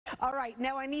All right,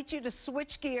 now I need you to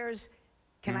switch gears.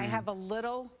 Can I have a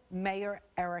little Mayor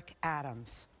Eric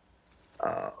Adams?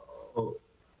 Oh,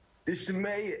 this the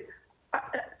mayor.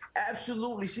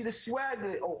 Absolutely. See the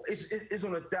swagger. Oh, it's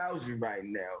on 1,000 right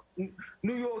now.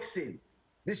 New York City.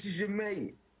 This is your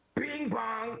mayor. Bing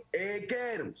bong, Eric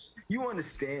Adams. You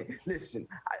understand? Listen,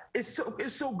 it's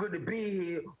so good to be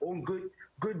here on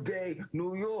Good Day,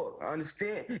 New York.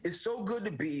 Understand? It's so good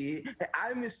to be here. And I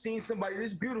haven't seen somebody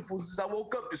this beautiful since I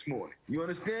woke up this morning. You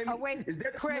understand me? Oh, wait, is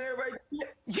that Chris, the man right there?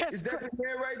 Yes, is that the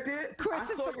man right there? Chris,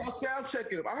 I saw y'all sound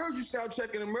checking him. I heard you sound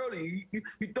checking him earlier.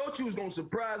 You thought you was gonna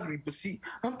surprise me, but see,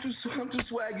 I'm too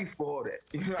swaggy for all that.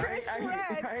 You know,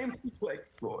 I ain't too swaggy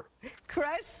for it.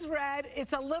 Chris Red,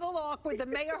 it's a little awkward. The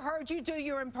mayor heard you do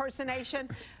your impersonation.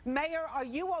 Mayor, are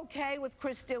you okay with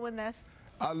Chris doing this?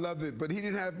 I love it, but he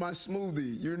didn't have my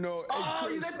smoothie, you know. Oh,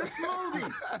 you got the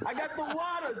smoothie. I got the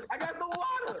water.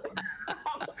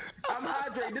 I'm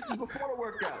hydrated. This is before the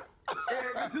workout.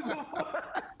 Yeah, this is before.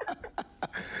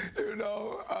 You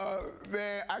know,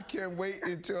 man, I can't wait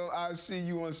until I see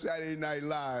you on Saturday Night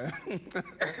Live.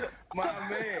 My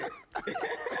man.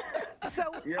 So,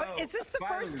 Yo, is this the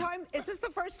first time? Is this the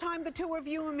first time the two of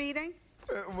you are meeting?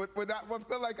 I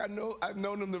feel like I've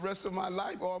known him the rest of my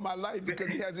life, all my life, because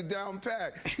he has it down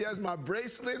pat. He has my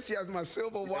bracelets, he has my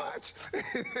silver watch.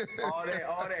 all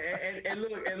that. And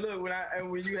look,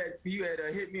 when you had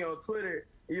hit me on Twitter,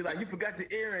 you're like, you forgot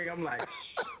the earring. I'm like,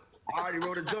 shh. I already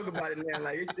wrote a joke about it now.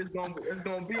 Like it's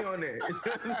gonna be on there.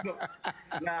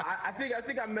 Nah, I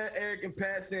think I met Eric in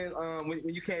passing when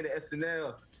you came to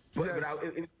SNL, but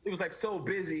it was like so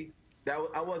busy that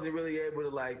I wasn't really able to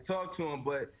like talk to him.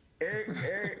 But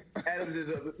Eric Adams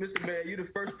is Mr. Mayor. You're the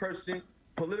first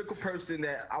political person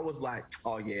that I was like,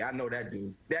 oh yeah, I know that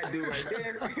dude. That dude right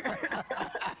there.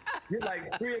 You're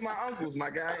like 3 of my uncles, my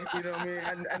guy. You know what I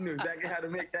mean? I knew exactly how to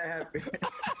make that happen.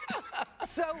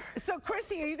 So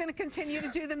Chrissy, are you going to continue to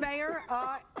do the mayor?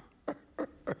 You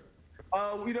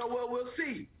know what? We'll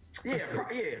see. Yeah.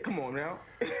 Come on now.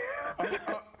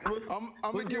 I'm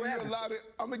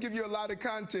gonna give you a lot of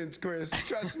content, Chris.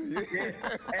 Trust me. Yeah.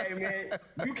 Hey man,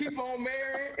 you keep on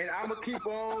marrying, and I'm gonna keep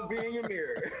on being your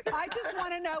mirror. I just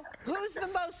want to know who's the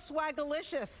most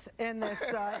swagalicious in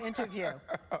this interview.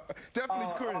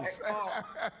 Definitely Chris.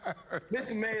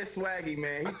 Mr. Mayor's swaggy,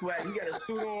 man. He's swaggy. He got a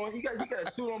suit on. He got a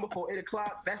suit on before 8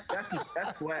 o'clock. That's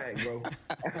swag, bro.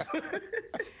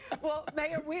 Well,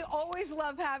 Mayor, we always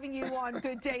love having you on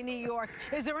Good Day New York.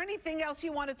 Is there anything else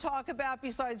you want to talk about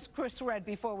besides Chris Red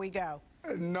before we go?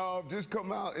 No, just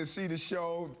come out and see the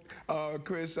show,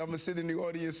 Chris. I'm going to sit in the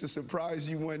audience to surprise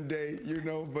you one day, you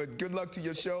know, but good luck to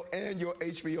your show and your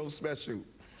HBO special.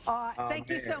 Thank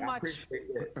you so much.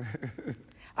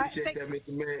 I appreciate that, Mr.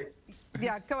 Mayor.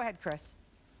 Yeah, go ahead, Chris.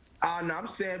 No, I'm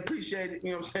saying appreciate it.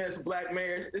 You know what I'm saying? It's a Black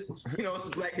Mayor. It's a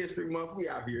Black History Month. We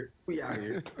out here.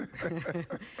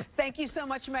 Thank you so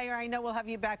much, Mayor. I know we'll have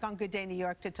you back on Good Day New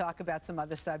York to talk about some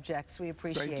other subjects. We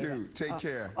appreciate it. Thank you. Take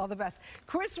care. All the best.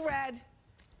 Chris Red,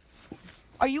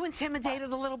 are you intimidated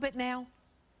a little bit now?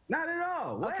 Not at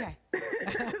all. What? Okay.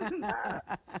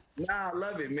 Nah, I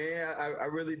love it, man. I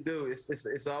really do.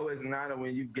 It's always an honor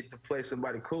when you get to play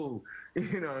somebody cool,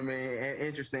 you know what I mean, and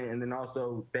interesting, and then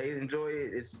also they enjoy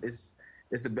it. It's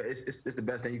the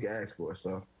best thing you can ask for.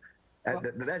 So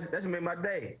that's made my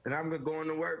day, and I'm gonna go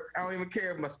into work. I don't even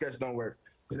care if my sketch don't work.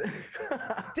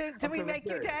 Did we make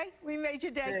your day? We made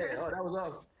your day, Yeah. Chris. Oh, that was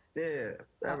awesome. Yeah,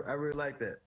 I really like that.